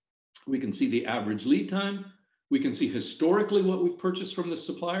 We can see the average lead time. We can see historically what we've purchased from this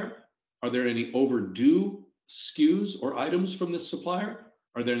supplier. Are there any overdue SKUs or items from this supplier?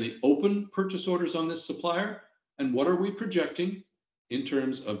 Are there any open purchase orders on this supplier? And what are we projecting in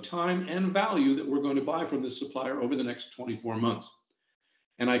terms of time and value that we're going to buy from this supplier over the next 24 months?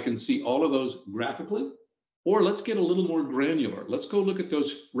 And I can see all of those graphically, or let's get a little more granular. Let's go look at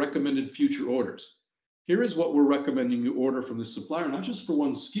those recommended future orders. Here is what we're recommending you order from this supplier, not just for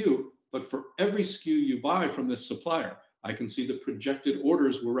one SKU, but for every SKU you buy from this supplier. I can see the projected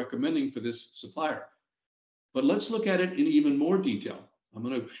orders we're recommending for this supplier. But let's look at it in even more detail. I'm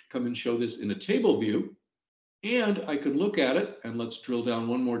going to come and show this in a table view, and I can look at it, and let's drill down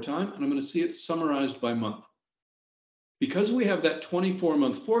one more time, and I'm going to see it summarized by month. Because we have that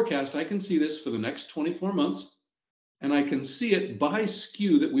 24-month forecast, I can see this for the next 24 months, and I can see it by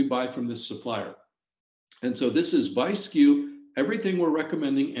SKU that we buy from this supplier. And so this is by SKU, everything we're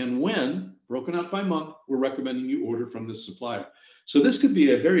recommending, and when, broken out by month, we're recommending you order from this supplier. So this could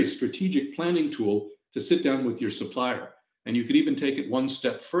be a very strategic planning tool to sit down with your supplier. And you could even take it one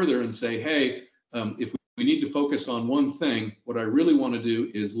step further and say, hey, if we need to focus on one thing, what I really want to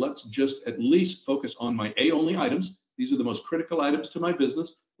do is let's just at least focus on my A-only items. These are the most critical items to my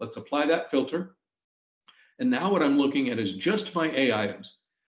business. Let's apply that filter. And now what I'm looking at is just my A items.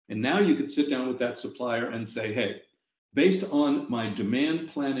 And now you could sit down with that supplier and say, hey, based on my demand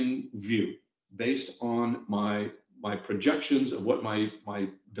planning view, based on my projections of what my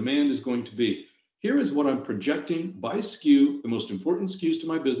demand is going to be, here is what I'm projecting by SKU, the most important SKUs to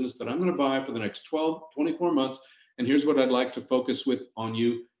my business that I'm going to buy for the next 12, 24 months. And here's what I'd like to focus with on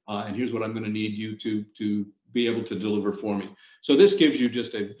you. And here's what I'm going to need you to be able to deliver for me. So this gives you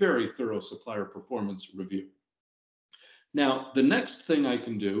just a very thorough supplier performance review. Now, the next thing I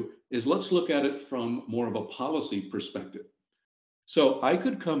can do is let's look at it from more of a policy perspective. So I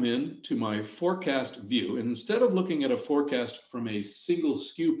could come in to my forecast view, and instead of looking at a forecast from a single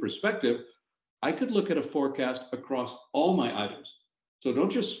SKU perspective, I could look at a forecast across all my items. So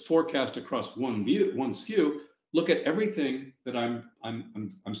don't just forecast across one SKU, look at everything that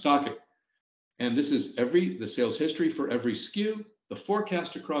I'm stocking. And this is the sales history for every SKU, the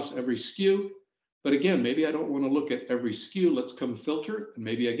forecast across every SKU. But again, maybe I don't want to look at every SKU. Let's come filter. And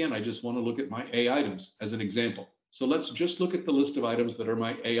maybe again, I just want to look at my A items as an example. So let's just look at the list of items that are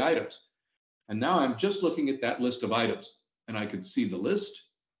my A items. And now I'm just looking at that list of items. And I could see the list.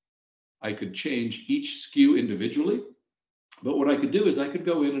 I could change each SKU individually. But what I could do is I could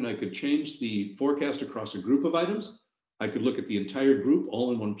go in and I could change the forecast across a group of items. I could look at the entire group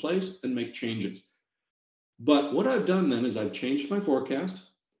all in one place and make changes. But what I've done then is I've changed my forecast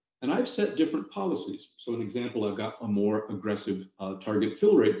and I've set different policies. So an example, I've got a more aggressive target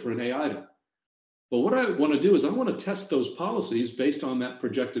fill rate for an A item. But what I want to do is I want to test those policies based on that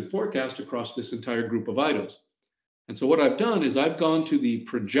projected forecast across this entire group of items. And so what I've done is I've gone to the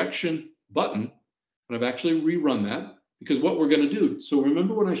projection button and I've actually rerun that, because what we're going to do, so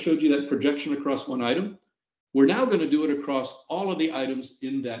remember when I showed you that projection across one item? We're now going to do it across all of the items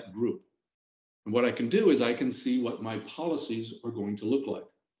in that group. And what I can do is I can see what my policies are going to look like.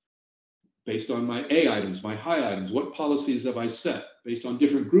 Based on my A items, my high items, what policies have I set? Based on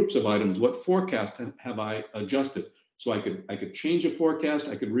different groups of items, what forecast have I adjusted? So I could change a forecast,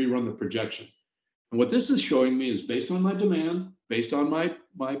 I could rerun the projection. And what this is showing me is based on my demand, based on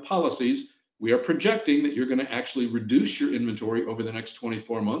my policies, we are projecting that you're going to actually reduce your inventory over the next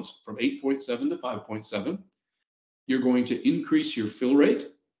 24 months from 8.7 to 5.7. You're going to increase your fill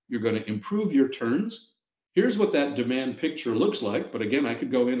rate. You're going to improve your turns. Here's what that demand picture looks like. But again, I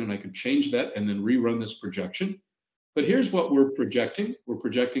could go in and I could change that and then rerun this projection. But here's what we're projecting. We're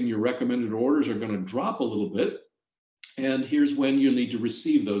projecting your recommended orders are going to drop a little bit. And here's when you need to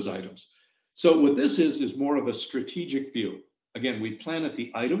receive those items. So what this is more of a strategic view. Again, we plan at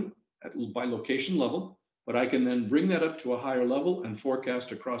the item by location level, but I can then bring that up to a higher level and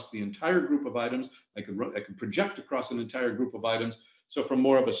forecast across the entire group of items. I could project across an entire group of items. So from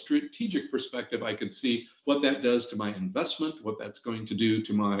more of a strategic perspective, I could see what that does to my investment, what that's going to do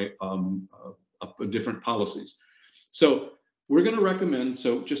to my different policies. So we're going to recommend,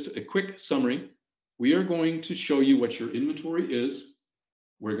 so just a quick summary. We are going to show you what your inventory is.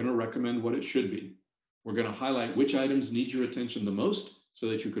 We're going to recommend what it should be. We're going to highlight which items need your attention the most so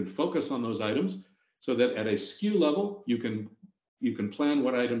that you can focus on those items, so that at a SKU level, you can plan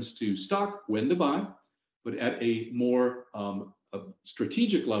what items to stock, when to buy, but at a more a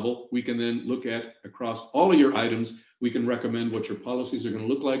strategic level, we can then look at across all of your items, we can recommend what your policies are going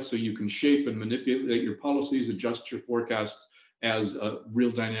to look like so you can shape and manipulate your policies, adjust your forecasts as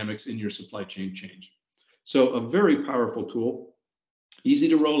real dynamics in your supply chain change. So a very powerful tool, easy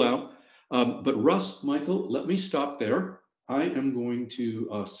to roll out. But Russ, Michael, let me stop there. I am going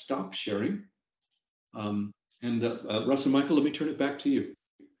to stop sharing. Russ and Michael, let me turn it back to you.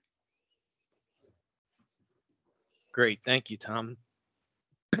 Great, thank you, Tom.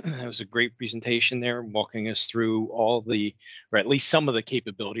 That was a great presentation there, walking us through all the, or at least some of the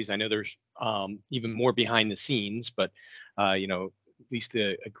capabilities. I know there's even more behind the scenes, but you know, at least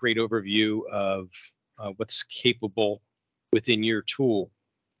a great overview of what's capable within your tool.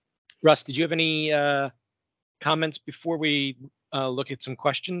 Russ, did you have any comments before we look at some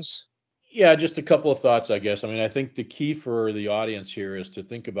questions? Yeah, just a couple of thoughts, I guess. I mean, I think the key for the audience here is to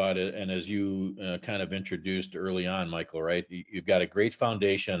think about it. And as you kind of introduced early on, Michael, right? You've got a great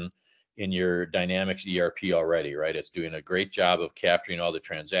foundation in your Dynamics ERP already, right? It's doing a great job of capturing all the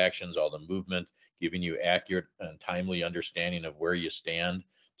transactions, all the movement, giving you accurate and timely understanding of where you stand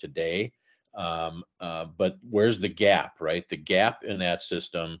today. But where's the gap, right? The gap in that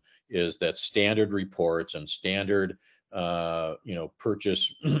system is that standard reports and standard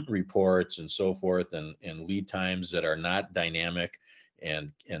purchase reports and so forth, and lead times that are not dynamic,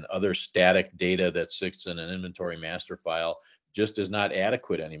 and other static data that sits in an inventory master file just is not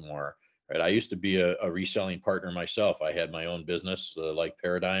adequate anymore. Right? I used to be a reselling partner myself. I had my own business like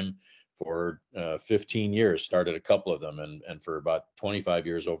Paradigm for 15 years, started a couple of them, and for about 25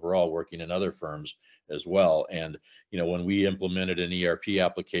 years overall, working in other firms as well. And when we implemented an ERP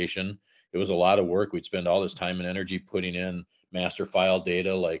application, it was a lot of work. We'd spend all this time and energy putting in master file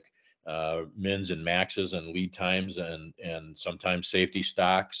data like mins and maxes and lead times and sometimes safety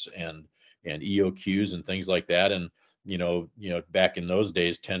stocks and EOQs and things like that. And back in those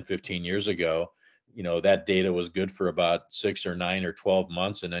days, 10, 15 years ago, that data was good for about 6 or 9 or 12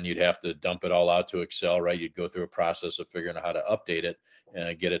 months, and then you'd have to dump it all out to Excel, right? You'd go through a process of figuring out how to update it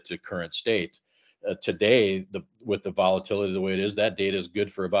and get it to current state. Today, with the volatility the way it is, that data is good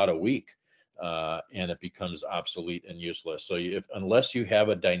for about a week. And it becomes obsolete and useless. So unless you have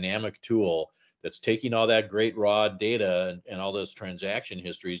a dynamic tool that's taking all that great raw data and all those transaction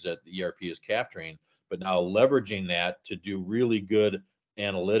histories that the ERP is capturing, but now leveraging that to do really good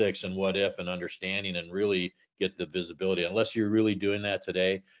analytics and what if and understanding and really get the visibility, unless you're really doing that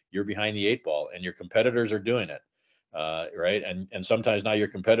today, you're behind the 8 ball, and your competitors are doing it. Right. And sometimes now your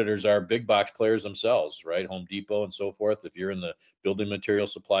competitors are big box players themselves, right? Home Depot and so forth. If you're in the building material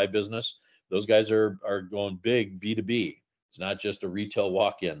supply business, those guys are going big B2B. It's not just a retail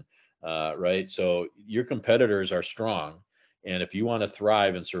walk-in, right? So your competitors are strong, and if you want to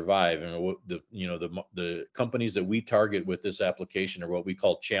thrive and survive, and the companies that we target with this application are what we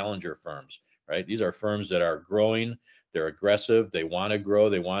call challenger firms, right? These are firms that are growing, they're aggressive, they want to grow,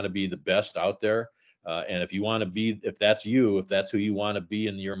 they want to be the best out there. And if that's who you want to be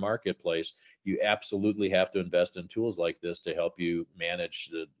in your marketplace, you absolutely have to invest in tools like this to help you manage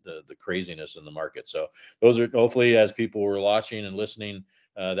the craziness in the market. So those are, hopefully, as people were watching and listening,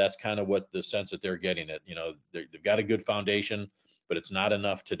 that's kind of what the sense that they're getting it. They've got a good foundation, but it's not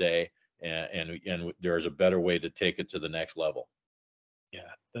enough today. And there's a better way to take it to the next level.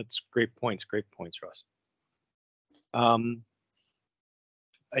 Yeah, that's great points. Great points, Russ.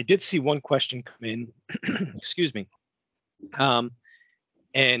 I did see one question come in. Excuse me. I'm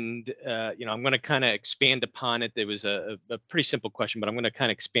going to kind of expand upon it. There was a pretty simple question, but I'm going to kind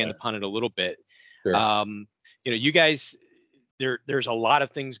of expand upon it a little bit. Sure. You guys, there's a lot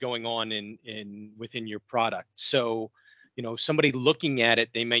of things going on within your product. So, somebody looking at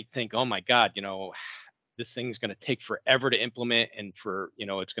it, they might think, oh my God, this thing's going to take forever to implement, and for,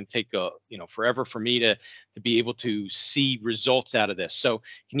 it's going to take forever for me to be able to see results out of this. So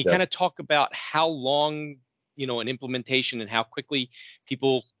can you kind of talk about how long, an implementation, and how quickly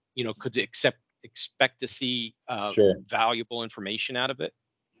people, could expect to see Sure. valuable information out of it?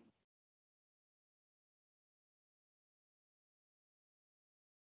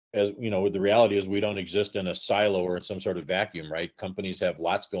 As you know, the reality is we don't exist in a silo or in some sort of vacuum, right? Companies have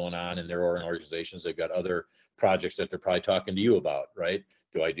lots going on in their own organizations. They've got other projects that they're probably talking to you about, right?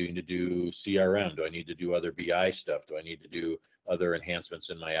 Do I need to do CRM? Do I need to do other BI stuff? Do I need to do other enhancements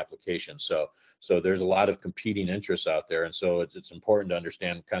in my application? So there's a lot of competing interests out there. And so it's important to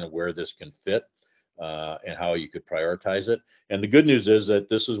understand kind of where this can fit and how you could prioritize it. And the good news is that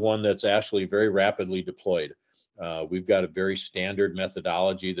this is one that's actually very rapidly deployed. We've got a very standard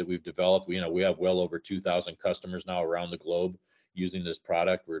methodology that we've developed. We have well over 2,000 customers now around the globe using this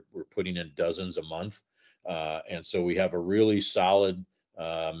product. We're putting in dozens a month. And so we have a really solid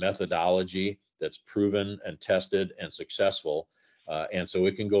methodology that's proven and tested and successful. And so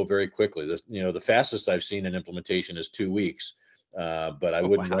it can go very quickly. The fastest I've seen an implementation is 2 weeks. But I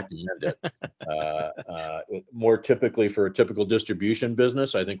wouldn't recommend it. More typically for a typical distribution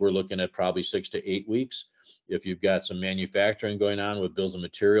business, I think we're looking at probably 6 to 8 weeks. If you've got some manufacturing going on with bills of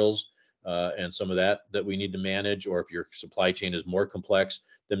materials and some of that we need to manage, or if your supply chain is more complex,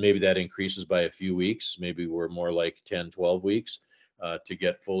 then maybe that increases by a few weeks. Maybe we're more like 10, 12 weeks to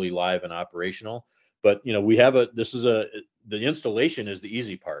get fully live and operational. But the installation is the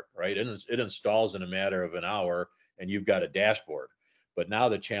easy part, right? It installs in a matter of an hour, and you've got a dashboard. But now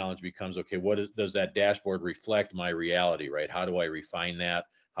the challenge becomes, okay, does that dashboard reflect my reality, right? How do I refine that?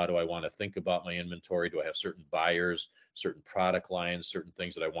 How do I want to think about my inventory? Do I have certain buyers, certain product lines, certain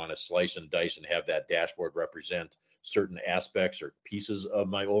things that I want to slice and dice and have that dashboard represent certain aspects or pieces of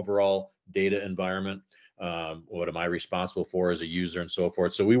my overall data environment? What am I responsible for as a user and so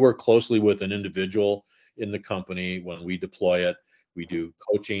forth? So we work closely with an individual in the company when we deploy it. We do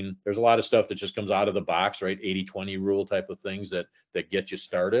coaching. There's a lot of stuff that just comes out of the box, right? 80-20 rule type of things that get you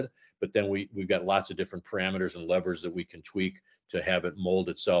started. But then we've got lots of different parameters and levers that we can tweak to have it mold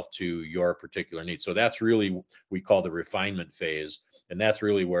itself to your particular needs. So that's really, we call the refinement phase. And that's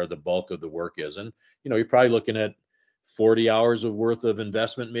really where the bulk of the work is. And, you're probably looking at 40 hours of worth of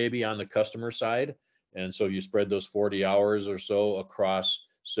investment maybe on the customer side. And so you spread those 40 hours or so across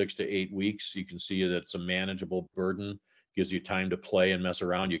 6 to 8 weeks. You can see that it's a manageable burden. Gives you time to play and mess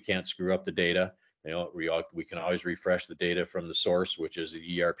around. You can't screw up the data. We can always refresh the data from the source, which is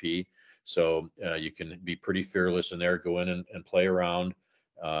the ERP. So you can be pretty fearless in there, go in and play around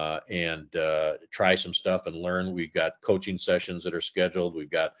and try some stuff and learn. We've got coaching sessions that are scheduled.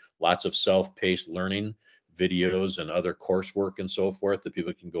 We've got lots of self-paced learning videos and other coursework and so forth that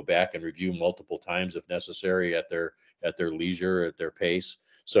people can go back and review multiple times if necessary at their leisure, at their pace.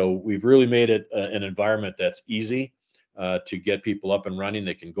 So we've really made it an environment that's easy to get people up and running.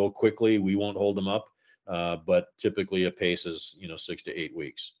 They can go quickly. We won't hold them up, but typically a pace is 6 to 8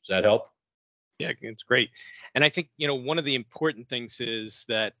 weeks. Does that help? Yeah, it's great. And I think one of the important things is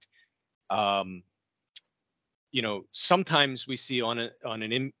that sometimes we see on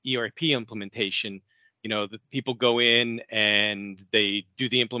an ERP implementation, the people go in and they do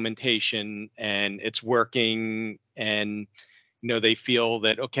the implementation and it's working, and they feel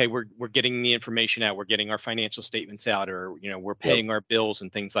that, okay, we're getting the information out, we're getting our financial statements out, or we're paying our bills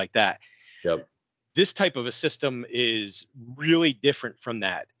and things like that. Yep. This type of a system is really different from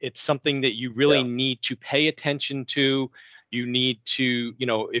that. It's something that you really need to pay attention to. You need to,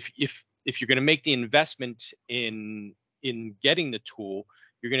 if you're going to make the investment in getting the tool,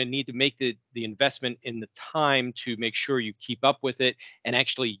 you're going to need to make the investment in the time to make sure you keep up with it and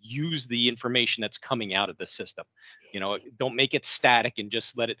actually use the information that's coming out of the system. Don't make it static and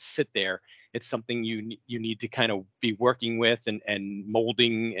just let it sit there. It's something you need to kind of be working with and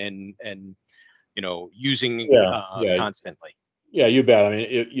molding and using constantly. Yeah, you bet. I mean,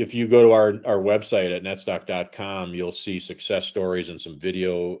 if you go to our website at netstock.com, you'll see success stories and some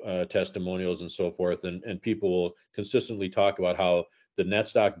video testimonials and so forth. And people will consistently talk about how the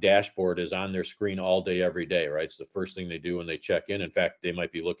Netstock dashboard is on their screen all day, every day, right? It's the first thing they do when they check in. In fact, they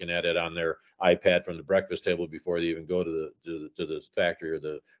might be looking at it on their iPad from the breakfast table before they even go to the factory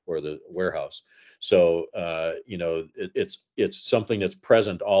or the warehouse. So, it's something that's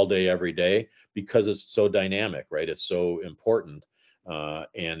present all day, every day, because it's so dynamic, right? It's so important.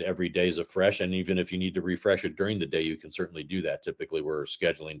 And every day is a fresh, and even if you need to refresh it during the day, you can certainly do that. Typically, we're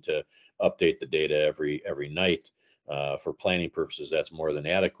scheduling to update the data every night For planning purposes, that's more than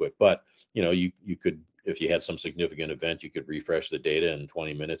adequate. But you could, if you had some significant event, you could refresh the data in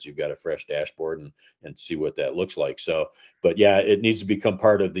 20 minutes. You've got a fresh dashboard and see what that looks like. So, but yeah, it needs to become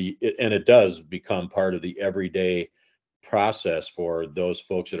part of and it does become part of the everyday process for those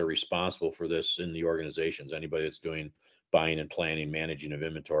folks that are responsible for this in the organizations. Anybody that's doing buying and planning, managing of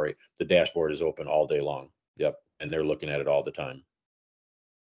inventory, the dashboard is open all day long. Yep. And they're looking at it all the time.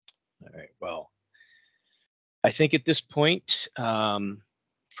 All right. Well, I think at this point,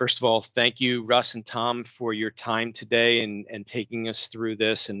 first of all, thank you, Russ and Tom, for your time today and taking us through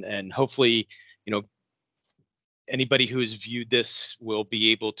this. And hopefully, anybody who has viewed this will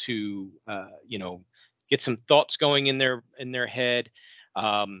be able to, get some thoughts going in their head.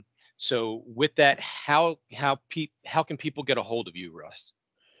 So with that, how can people get a hold of you, Russ?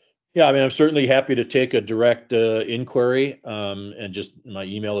 Yeah, I mean, I'm certainly happy to take a direct inquiry. And just my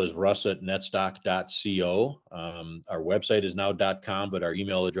email is russ@netstock.co. Our website is now .com, but our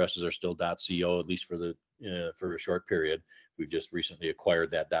email addresses are still .co, at least for a short period. We've just recently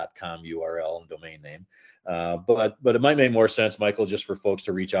acquired that .com URL and domain name. But it might make more sense, Michael, just for folks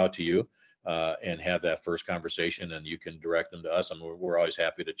to reach out to you and have that first conversation, and you can direct them to us. I mean, we're always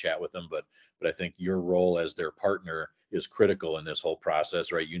happy to chat with them, but I think your role as their partner is critical in this whole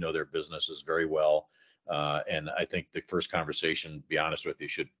process, right? Their businesses very well. And I think the first conversation, to be honest with you,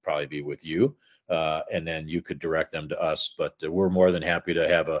 should probably be with you. And then you could direct them to us, but we're more than happy to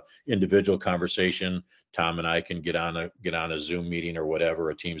have a individual conversation. Tom and I can get on a Zoom meeting or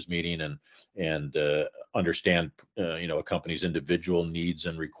whatever, a Teams meeting, and understand, a company's individual needs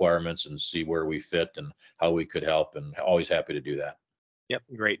and requirements and see where we fit and how we could help, and always happy to do that. Yep,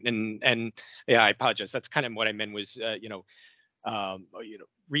 great. And yeah, I apologize. That's kind of what I meant was,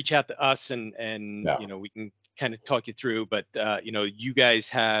 reach out to us and Yeah. we can kind of talk you through. But you guys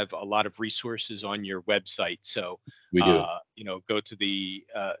have a lot of resources on your website, so We do. go to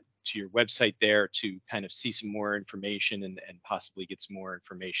to your website there to kind of see some more information and possibly get some more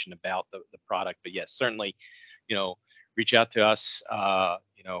information about the product. But yes, certainly, reach out to us, at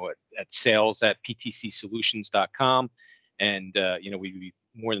sales@ptcsolutions.com. And we'd be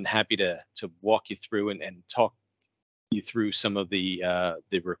more than happy to walk you through and talk you through some of the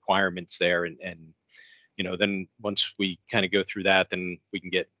requirements there, and then once we kind of go through that, then we can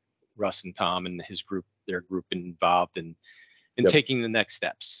get Russ and Tom and their group involved in Yep. taking the next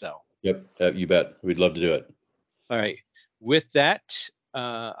steps. So Yep, you bet. We'd love to do it. all right, with that,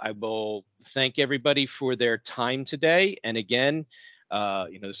 I will thank everybody for their time today. And again,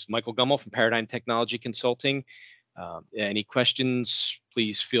 this is Michael Gummel from Paradigm Technology Consulting. Any questions,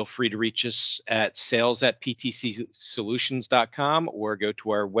 please feel free to reach us at sales@ptcsolutions.com or go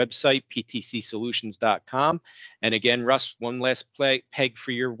to our website, ptcsolutions.com. And again, Russ, one last peg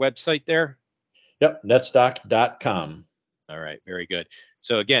for your website there. Yep, netstock.com. All right, very good.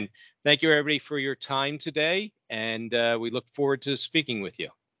 So again, thank you everybody for your time today, and we look forward to speaking with you.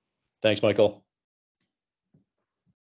 Thanks, Michael.